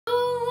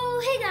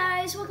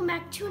guys, welcome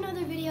back to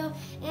another video.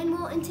 And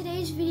well, in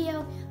today's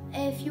video,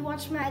 if you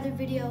watched my other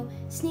video,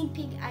 sneak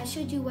peek, I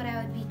showed you what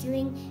I would be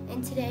doing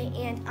in today,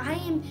 and I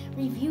am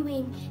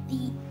reviewing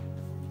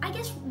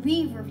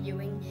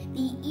re-reviewing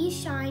the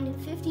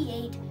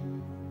E58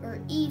 or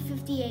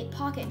E58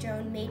 Pocket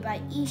drone made by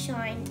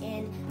eShine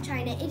in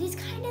China. It is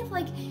kind of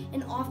like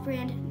an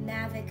off-brand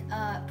Mavic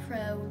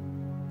Pro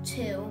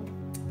 2,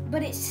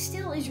 but it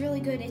still is really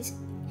good. It's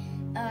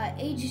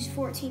ages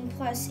 14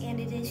 plus, and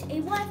it is a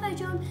Wi-Fi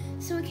drone,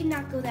 so it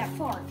cannot go that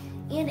far.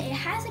 And it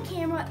has a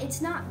camera.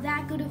 It's not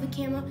that good of a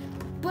camera,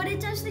 but it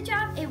does the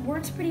job. It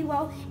works pretty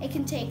well. It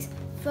can take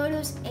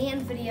photos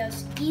and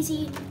videos,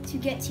 easy to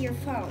get to your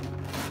phone.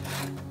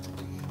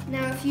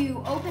 Now, if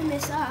you open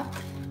this up,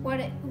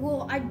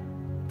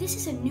 this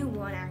is a new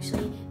one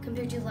actually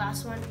compared to the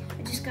last one.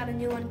 I just got a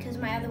new one because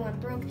my other one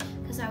broke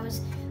because I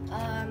was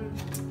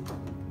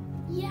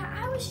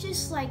I was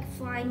just like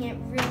flying it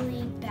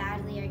really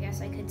badly, I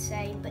guess I could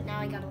say, but now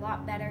I got a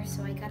lot better,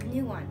 so I got a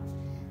new one.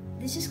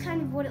 This is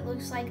kind of what it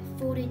looks like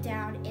folded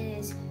down. It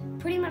is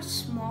pretty much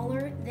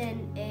smaller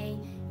than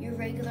your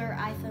regular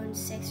iPhone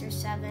 6 or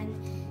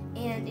 7,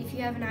 and if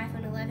you have an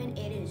iPhone 11,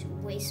 it is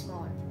way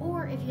smaller,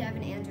 or if you have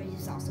an Android,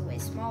 it's also way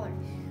smaller.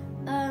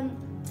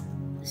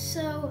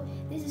 So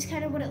this is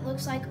kind of what it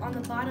looks like. On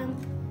the bottom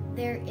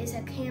there is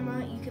a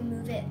camera. You can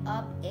move it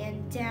up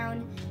and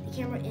down. The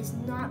camera is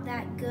not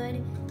that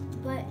good,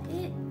 but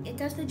it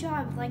does the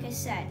job, like I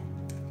said.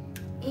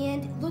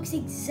 And it looks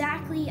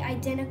exactly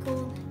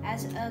identical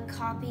as a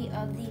copy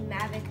of the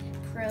Mavic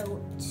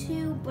Pro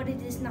 2, but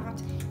it is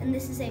not. And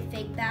this is a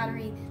fake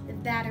battery. The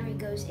battery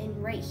goes in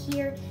right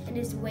here and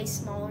is way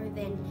smaller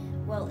than,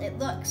 well, it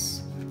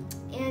looks.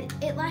 And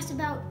it lasts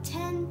about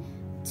 10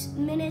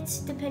 minutes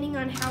depending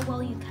on how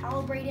well you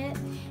calibrate it.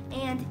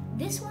 And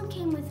this one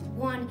came with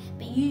one,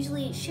 but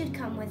usually it should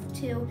come with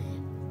two.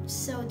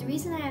 So the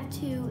reason I have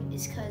two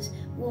is because,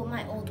 well,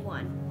 my old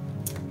one.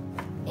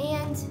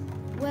 And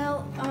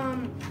well,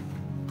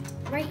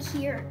 right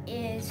here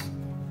is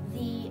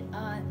the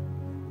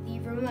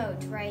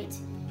remote, right?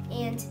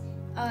 And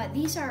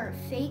these are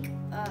fake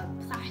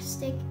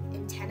plastic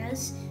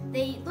antennas.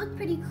 They look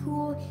pretty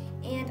cool,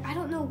 and I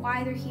don't know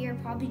why they're here.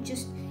 Probably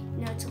just,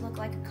 to look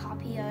like a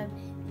copy of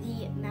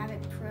the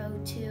Mavic Pro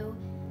 2.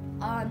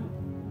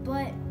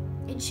 But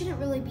it shouldn't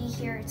really be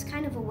here. It's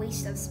kind of a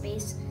waste of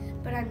space,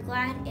 but I'm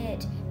glad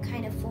it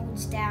kind of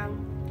folds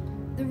down.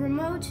 The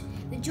remote,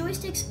 the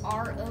joysticks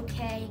are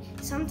okay.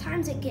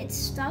 Sometimes it gets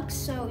stuck,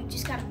 so you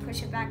just gotta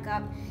push it back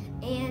up,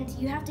 and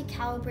you have to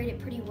calibrate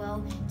it pretty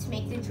well to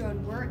make the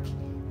drone work.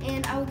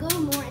 And I will go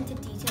more into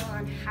detail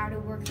on how to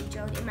work the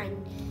drone in my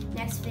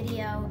next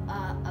video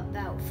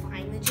about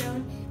flying the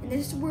drone. And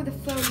this is where the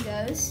phone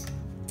goes.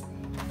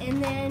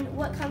 And then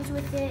what comes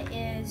with it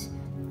is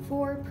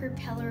 4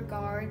 propeller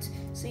guards,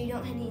 so you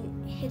don't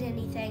hit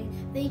anything.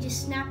 They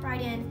just snap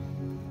right in.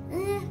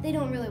 They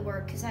don't really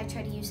work because I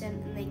try to use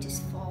them and they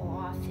just fall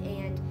off,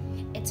 and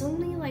it's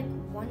only like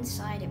one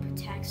side it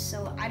protects,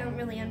 so I don't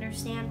really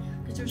understand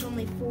because there's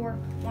only 4,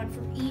 one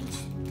for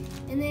each.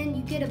 And then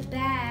you get a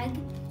bag,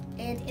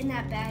 and in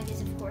that bag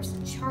is of course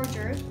a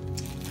charger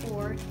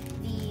for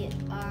the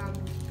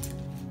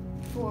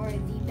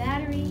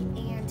battery,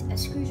 and a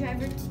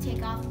screwdriver to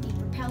take off the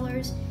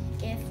propellers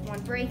if one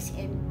breaks,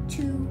 and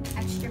 2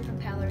 extra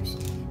propellers.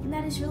 And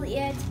that is really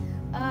it.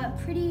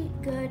 Pretty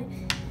good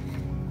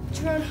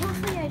drone.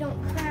 Hopefully I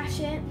don't crash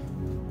it.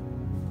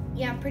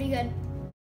 Yeah, pretty good.